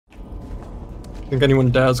think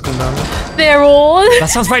anyone dares come down here. They're all. That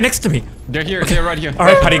sounds right next to me. They're here. They're right here. All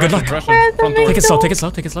right, Patty. Good luck. Front door. Take it slow. Take it slow.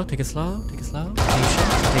 Take it slow. Take it slow. Take it slow.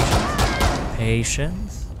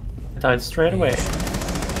 Patience. Died straight away.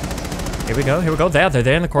 Here we go. Here we go. They're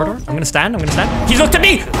there in the corridor. I'm gonna stand. I'm gonna stand. He looked at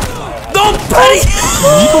me. No, Patty.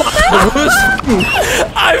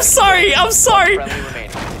 I'm sorry. I'm sorry.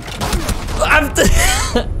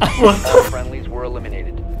 All friendlies were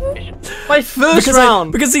eliminated. Mission. My first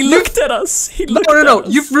round! Because he looked at us. He looked No, at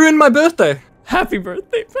us. you've ruined my birthday. Happy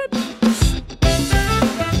birthday, Patty.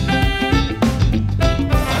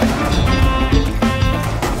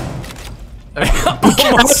 Be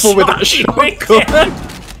careful with that shotgun.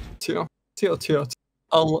 Teal.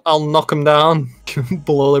 I'll knock him down.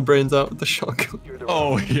 Blow their brains out with the shotgun.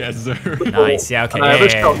 Oh yes, sir. Nice. Yeah. Okay. I have a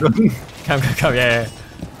shotgun. Come. Yeah.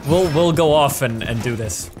 We'll go off and do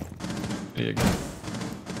this. There you go.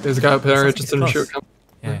 There's a guy up there It's just in a close. shotgun.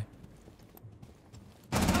 Yeah.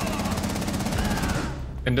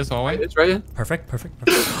 In this hallway. It's right here. Perfect.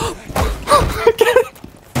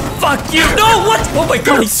 Fuck you! No, what? Oh my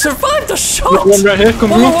god, he survived the shot! One right here,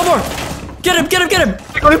 come One here. more! Get him! I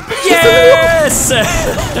got him. Yes!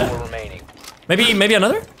 Four remaining. maybe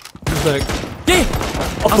another? Like, Yeah!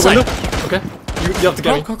 off the Outside. window. Okay. You have to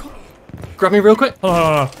get me. Go. Grab me real quick.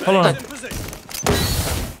 Hold on.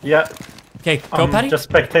 Yeah, Okay, go, Patty. just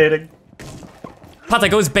spectating. Pat, that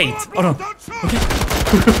goes bait. Oh no. Okay.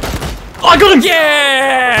 Oh, I got him!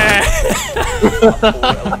 Yeah! Four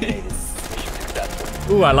eliminated. Mission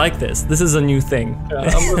successful. Ooh, I like this. This is a new thing. Yeah,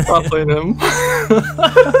 I'm gonna start playing him.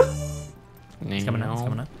 He's coming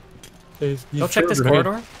out. He's Go check this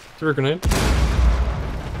corridor. Threw a grenade.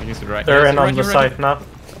 I used it right. They're Yes, in right on the here, site now.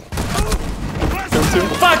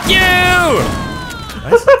 Fuck you!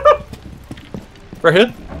 Nice. Right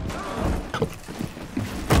here.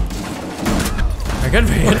 Very good.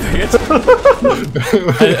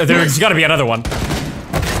 There's gotta be another one.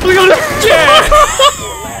 We got him! Yeah!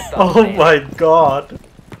 Oh my god.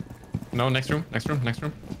 No, next room.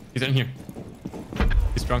 He's in here.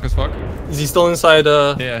 He's drunk as fuck. Is he still inside?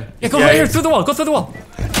 Yeah. Yeah, go right here, through the wall. Go through the wall.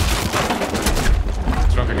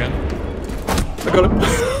 He's drunk again. I got him.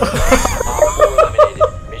 Four eliminated.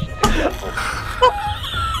 Mission successful.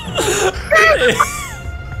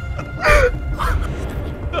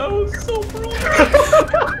 That was so brutal.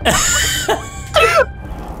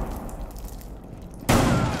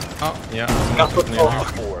 Oh, yeah. Four.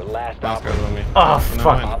 Last Last operator. guy on me. Oh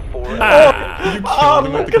fuck. Op 4. You killed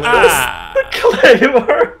him with the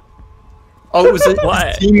Claymore. Oh, it was his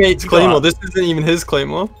What? teammate's claymore. This isn't even his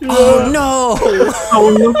claymore. Oh no! Oh,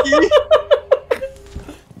 lucky.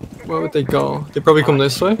 Where would they go? They probably come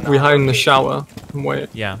this way. We hide in the shower and wait.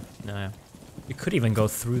 Yeah. You could even go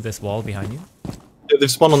through this wall behind you. Yeah,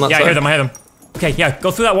 they've spawned on that Yeah, side. I hear them. Okay, yeah,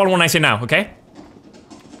 go through that wall when I say now, okay?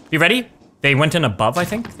 You ready? They went in above, I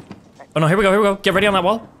think. Oh no, here we go. Get ready on that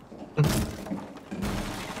wall.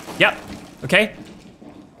 Yep. Okay.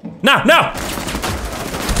 Now!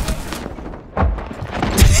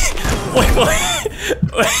 Wait.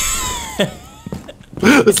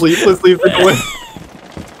 Let's leave the door.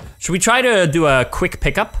 Should we try to do a quick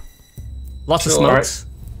pickup? Lots of Sure. smokes.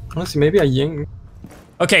 Honestly, maybe a ying.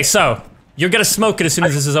 Okay, so you're gonna smoke it as soon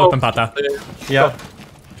as this is open, Pata. Yeah.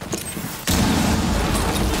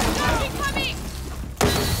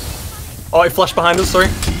 Oh, he flashed behind us, sorry.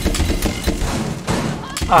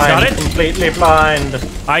 Got I'm it? completely blind.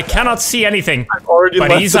 I cannot see anything, Already but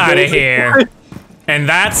left he's the out of building. here. And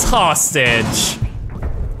that's hostage.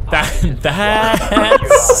 That's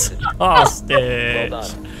hostage.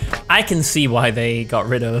 I can see why they got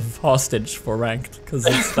rid of hostage for ranked, because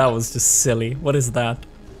that was just silly. What is that?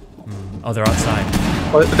 Oh, they're outside.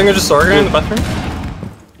 Oh, I think I just saw a guy in the bathroom.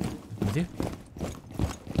 With you?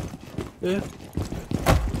 Yeah.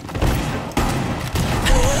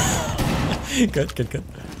 Good.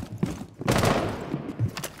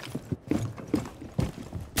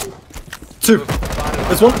 Two.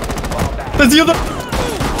 There's one. There's the other.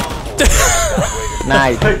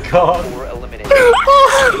 Nice. Oh my god. Four eliminated.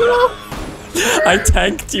 I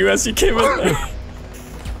tanked you as you came in there.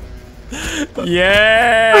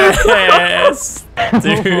 Yes!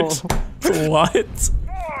 Dude. What?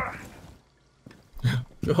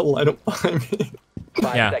 You'll line up behind me.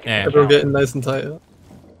 Yeah. Everyone getting nice and tight. Here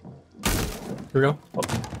we go. Oh.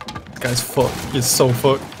 This guy's fucked. He's so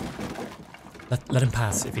fucked. Let him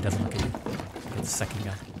pass if he doesn't look at you. Get the second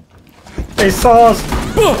guy. They saw us.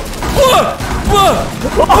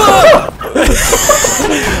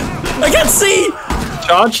 I can't see!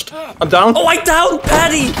 Charged. I'm down. Oh, I downed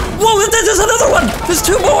Patty! Whoa, there's another one! There's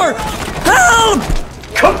two more! Help!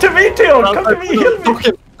 Come to me, Theo. Come to me. Help me.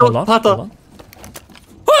 Okay. Hold on. Pata. Hold on.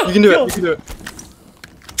 You can do it. You can do it.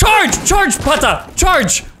 Charge! Charge, Pata!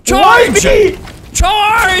 Charge! Why Charge! me?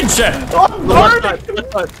 Charge! Left side,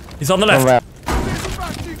 left side. He's on the left. You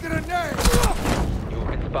have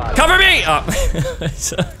been spotted. Cover me! Oh.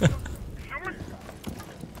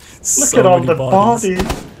 Look at all the bodies.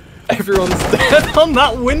 Everyone's dead on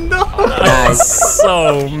that window.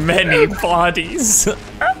 So many bodies.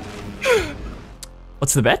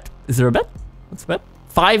 What's the bet? Is there a bet? What's the bet?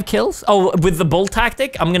 5 kills? Oh, with the bull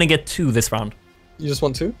tactic, I'm gonna get 2 this round. You just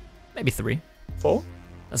want 2? Maybe 3. 4?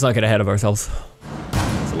 Let's not get ahead of ourselves.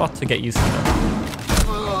 It's a lot to get used to.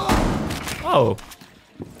 Oh.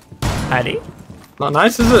 Paddy? Not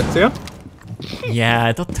nice, is it, Tia?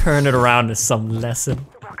 Yeah, don't turn it around as some lesson.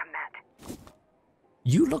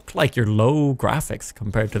 You look like you're low graphics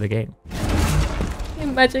compared to the game.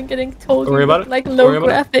 Imagine getting told Don't worry you about look it. like Don't low worry about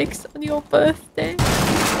it. graphics on your birthday.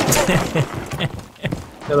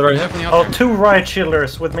 Yeah, they're right here. Oh, 2 riot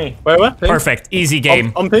shielders with me. Wait, what? Ping? Perfect, easy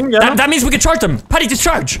game. On ping, yeah. That means we can charge them. Paddy, just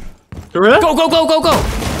charge. Really? Go, go, go, go, go.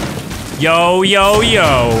 Yo, yo,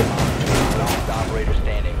 yo. Last operator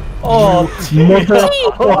standing. Oh,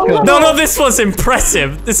 No, no, this was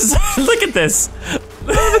impressive. This is, look at this.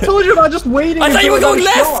 I told you about just waiting. I thought you were until I going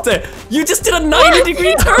got left. shot. You just did a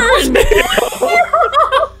 90-degree turn.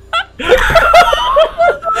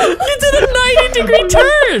 You did a 90-degree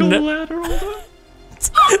turn.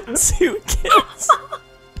 2 kills.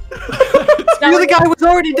 The other guy was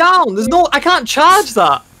already down. There's no. I can't charge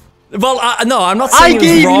that. Well, no, I'm not I saying it was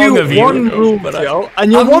gave wrong of you you. one rule, but Theo,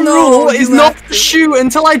 and your I one know, rule is you not have to to. shoot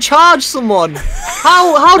until I charge someone.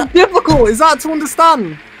 How difficult is that to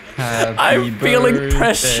understand? I'm feeling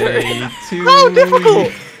pressure. How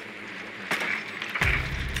difficult?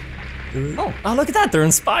 Oh, look at that. They're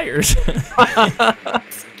inspired.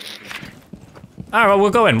 All right, well,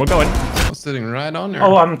 we'll go in. We'll go in. I'm sitting right on there.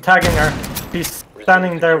 oh, I'm tagging her. She's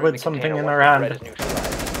standing there with something in her hand.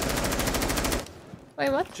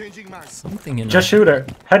 Wait, what? Something in Just there. shoot her.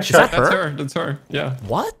 Headshot. that her? That's her. That's her. Yeah.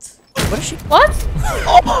 What? What is she? What?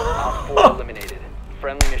 4 eliminated.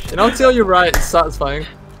 Friendly mission. You know, Theo, you're right. It's satisfying.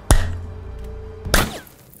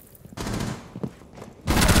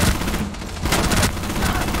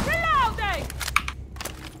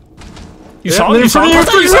 You Yeah, saw him? they're You saw him?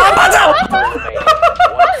 shooting You saw him?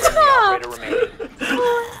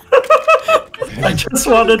 I just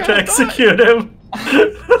wanted to execute him.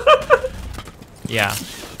 Yeah.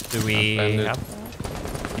 Do we Bandit. have?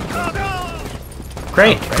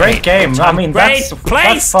 Great game. I mean, Great that's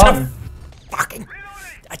place fun. to fucking.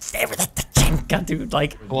 I stay with the chinka, dude.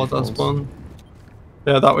 Like, What that spawn?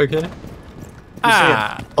 Yeah, that way, okay.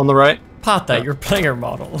 On the right. Pata, your player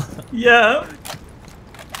model. Yeah.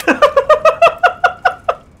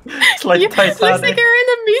 It's like Looks like Titanic. you're in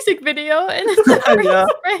a music video and it's a Yeah.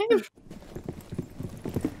 frame.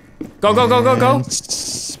 Go, go, go, go, go. And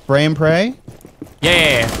spray and pray.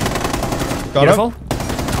 Yeah. Got Beautiful. it.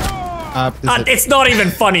 This is it. It's not even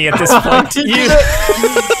funny at this point. You.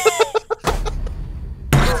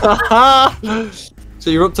 So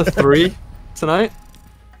you're up to 3 tonight?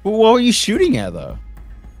 Well, what were you shooting at though?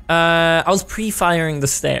 I was pre-firing the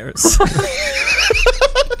stairs.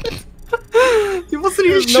 You wasn't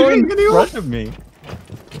even There's no one shooting in anyone. front of me.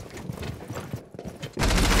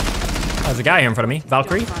 There's a guy here in front of me.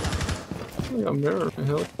 Valkyrie. Yeah, mirror.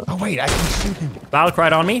 Oh wait, I can shoot him. Valk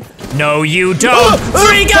right on me. No, you don't.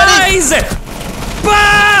 3 guys.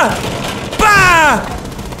 Bah! Bah!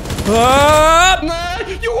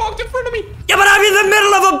 You walked in front of me. Yeah, but I'm in the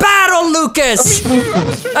middle of a battle, Lucas.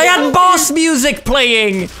 I had boss music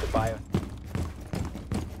playing.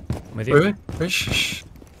 With you. Wait, shh.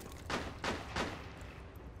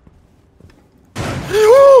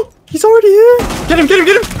 He's already here! Get him!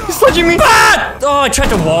 He's sledging me! Ah! Oh, I tried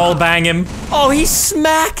to wall bang him. Oh, he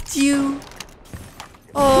smacked you.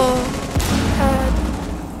 Oh.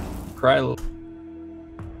 Cry a little.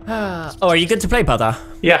 Oh, are you good to play, Pata?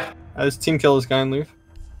 Yeah. As team killers guy and leave.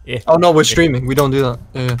 Yeah. Oh no, we're streaming. We don't do that.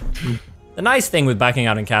 Yeah. The nice thing with backing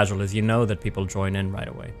out in casual is you know that people join in right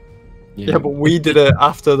away. Yeah, but we did it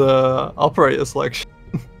after the operator selection.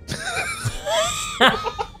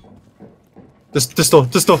 This door.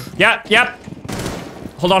 Yeah, yep.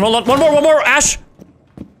 Hold on. One more, Ash.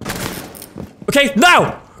 Okay,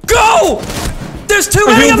 now, go! There's too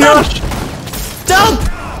many of them! Down!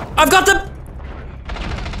 I've got them!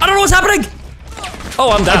 I don't know what's happening!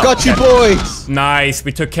 Oh, I'm down. I got you, boys. Nice,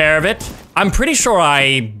 we took care of it. I'm pretty sure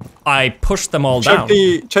I pushed them all down.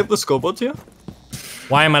 Check the scoreboard here.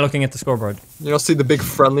 Why am I looking at the scoreboard? You see the big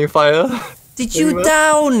friendly fire? Did you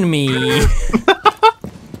down me?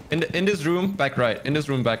 In this room, back right. In this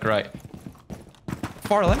room, back right.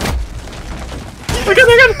 Far left.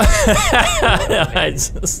 I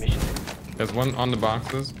just... There's one on the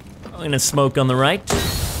boxes. I'm gonna smoke on the right.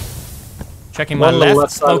 Checking my One on the left.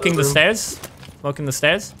 left side of Smoking the the room. stairs. Smoking the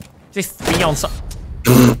stairs. Just three on side.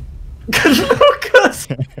 Lucas!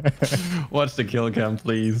 Watch the kill cam,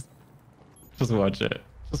 please. Just watch it.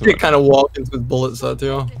 Just You watch kind of walk into his bullets there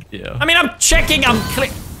too. it. Yeah. I mean, I'm checking. I'm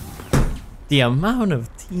click. The amount of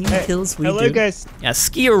team kills we Hello, do. guys. Yeah,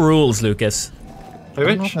 skier rules, Lucas. I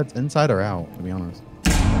don't know if that's inside or out, to be honest.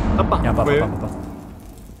 Yeah, ba, ba, Where? ba, ba, ba.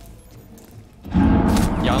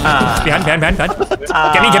 Yeah. Behind.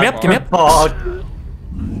 Get me up. Oh,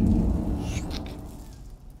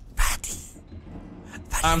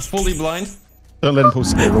 I'm fully blind. Don't let him pull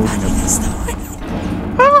scare rolling up.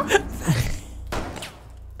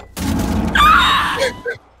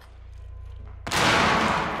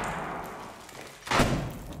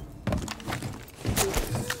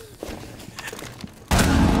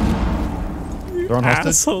 They're on hostage.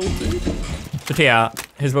 Asshole, dude. But yeah,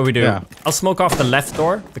 here's what we do. Yeah. I'll smoke off the left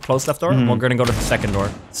door, the closed left door, and we're gonna go to the second door,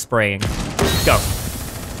 spraying. Go.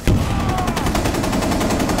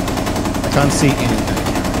 I can't see anything.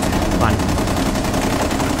 Fine.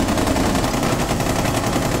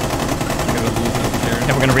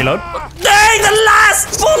 Okay, we're gonna reload. Dang, the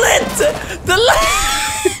last bullet! The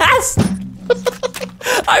last!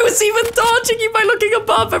 I was even dodging you by looking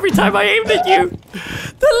above every time I aimed at you.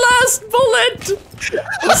 The last bullet!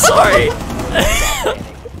 I'm sorry.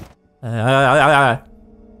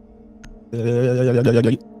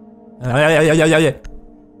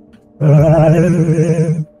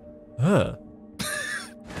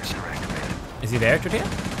 Is he there, Tortilla?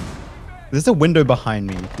 There's a window behind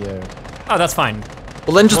me here. Oh, that's fine.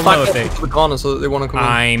 Well, then just We'll know back if up to the corner so that they want to come in.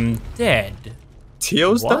 I'm dead.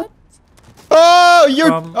 Tio's What? dead? Oh,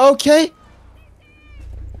 you're okay.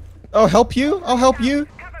 Oh, help you? I'll help you.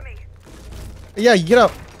 Yeah, you get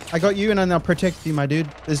up. I got you, and then I'll protect you, my dude.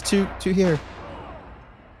 There's two here.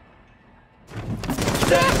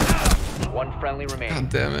 One friendly remaining. God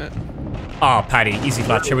damn it. Oh, Patty, easy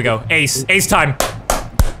clutch. Here we go. Ace time.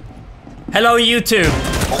 Hello, YouTube.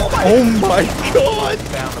 Oh my god!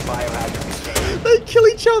 Found the biohazard container. They kill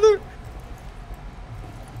each other.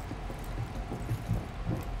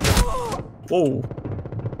 Whoa.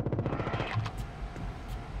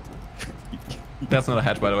 That's not a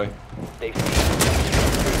hatch, by the way. They've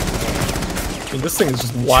I mean, this thing is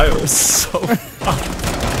just wild. So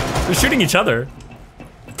they're shooting each other.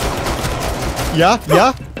 Yeah.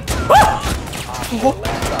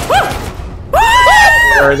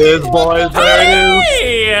 There it is, boys. There it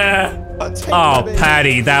Hey! Oh,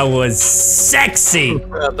 Patty, that was sexy. is.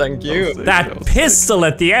 Yeah, thank you. That pistol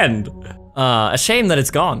at the end. A shame that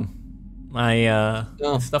it's gone. My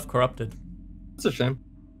stuff corrupted. It's a shame.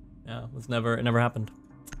 Yeah, it never happened.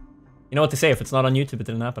 You know what they say? If it's not on YouTube, it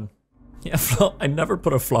didn't happen. Yeah, I never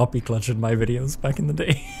put a floppy clutch in my videos back in the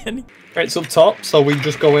day. Right, so up top, so we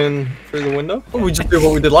just go in through the window? Or we just do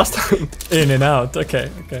what we did last time? In and out.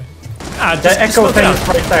 Okay. Ah, the just echo smoke it thing out. is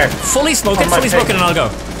right there. Fully smoke it, On my fully smoke it, ping. and I'll go.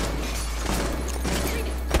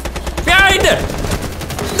 Behind!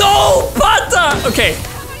 No, Pata! Okay,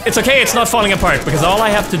 it's not falling apart because all I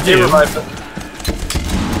have to do. Revive it.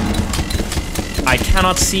 I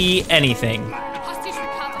cannot see anything.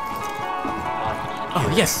 Oh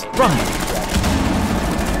yes, run!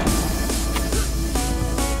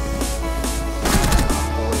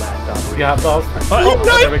 You have those. What? Oh,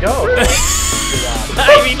 there we go.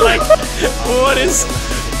 I mean, like, what is?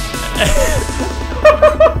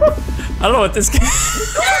 I don't know what this.